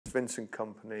Vincent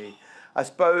Kompany. I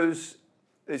suppose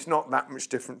it's not that much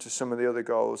different to some of the other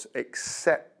goals,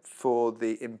 except for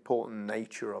the important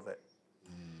nature of it.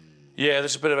 Yeah,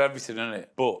 there's a bit of everything in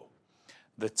it, but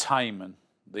the timing,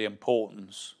 the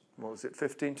importance. What was it,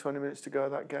 15, 20 minutes to go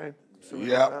that game? Something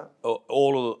Yeah. like that?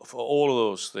 For all of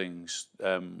those things,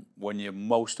 when you're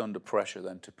most under pressure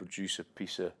then to produce a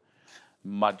piece of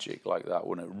magic like that,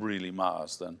 when it really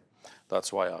matters, then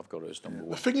that's why I've got it as number one.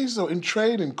 The thing is, though, in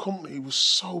training, Kompany was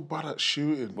so bad at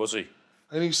shooting. Was he?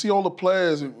 And you see all the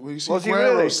players, you see Was he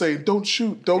Guerrero really? saying, don't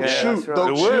shoot, don't Yeah, shoot, that's right.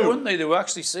 don't They shoot. were, weren't they? They were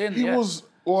actually saying, He was,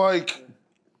 like,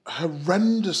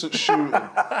 horrendous at shooting.